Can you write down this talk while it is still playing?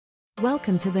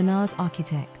Welcome to the NAS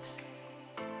Architects.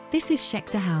 This is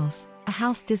Schecter House, a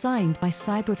house designed by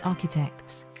Seibert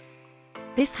Architects.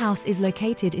 This house is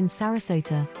located in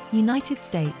Sarasota, United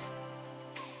States.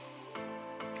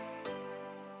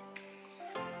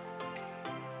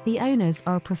 The owners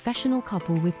are a professional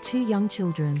couple with 2 young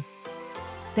children.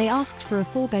 They asked for a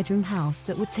 4-bedroom house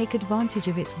that would take advantage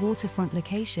of its waterfront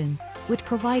location, would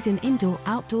provide an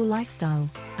indoor-outdoor lifestyle,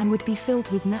 and would be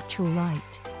filled with natural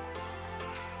light.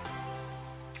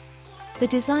 The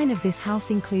design of this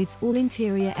house includes all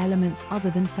interior elements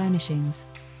other than furnishings.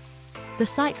 The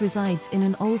site resides in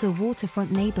an older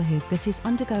waterfront neighborhood that is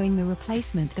undergoing the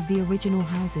replacement of the original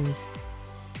houses.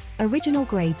 Original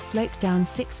grade sloped down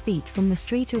 6 feet from the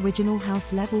street original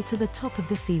house level to the top of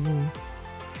the seawall.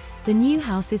 The new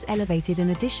house is elevated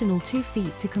an additional 2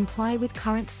 feet to comply with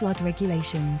current flood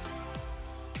regulations.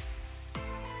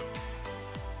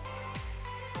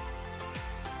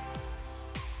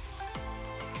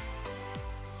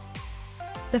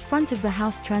 The front of the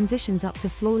house transitions up to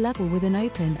floor level with an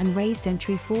open and raised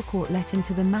entry forecourt let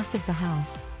into the mass of the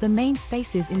house. The main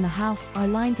spaces in the house are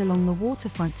lined along the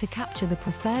waterfront to capture the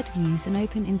preferred views and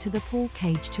open into the pool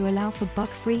cage to allow for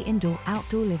bug-free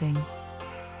indoor-outdoor living.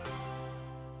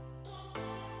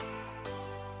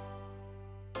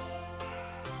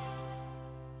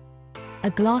 A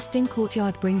glassed-in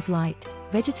courtyard brings light,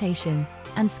 vegetation,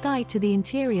 and sky to the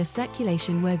interior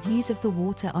circulation where views of the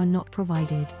water are not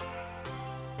provided.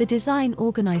 The design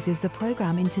organizes the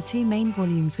program into 2 main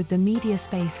volumes with the media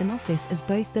space and office as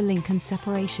both the link and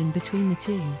separation between the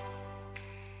two.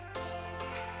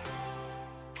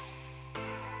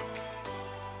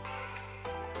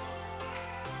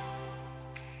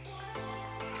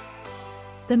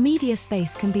 The media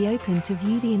space can be opened to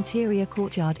view the interior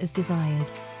courtyard as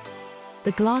desired.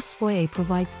 The glass foyer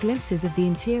provides glimpses of the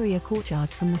interior courtyard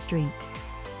from the street.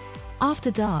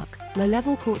 After dark,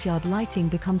 low-level courtyard lighting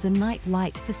becomes a night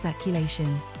light for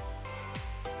circulation.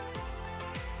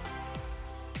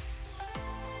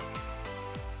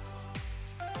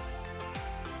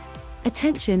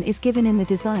 Attention is given in the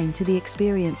design to the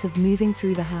experience of moving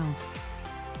through the house.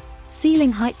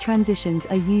 Ceiling height transitions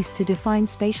are used to define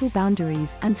spatial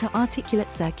boundaries and to articulate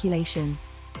circulation.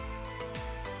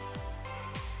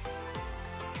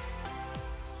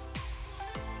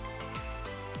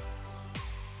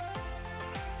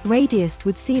 Radiused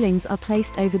wood ceilings are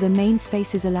placed over the main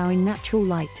spaces, allowing natural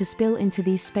light to spill into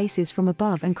these spaces from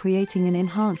above and creating an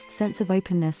enhanced sense of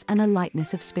openness and a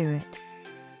lightness of spirit.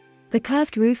 The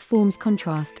curved roof forms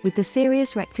contrast with the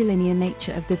serious rectilinear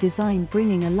nature of the design,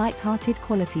 bringing a light-hearted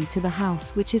quality to the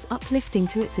house which is uplifting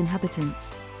to its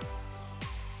inhabitants.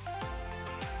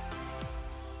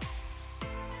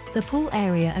 The pool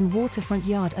area and waterfront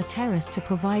yard are terraced to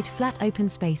provide flat open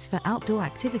space for outdoor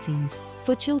activities,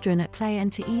 for children at play and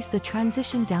to ease the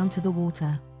transition down to the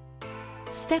water.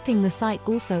 Stepping the site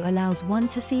also allows one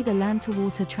to see the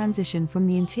land-to-water transition from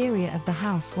the interior of the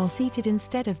house while seated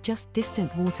instead of just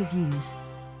distant water views.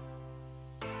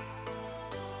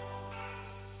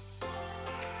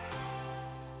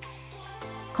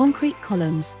 Concrete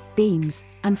columns, beams,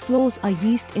 and floors are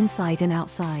used inside and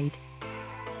outside.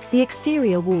 The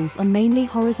exterior walls are mainly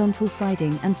horizontal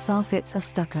siding and soffits are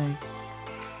stucco.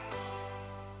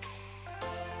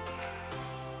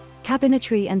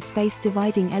 Cabinetry and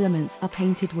space-dividing elements are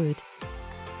painted wood.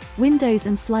 Windows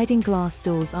and sliding glass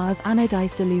doors are of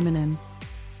anodized aluminum.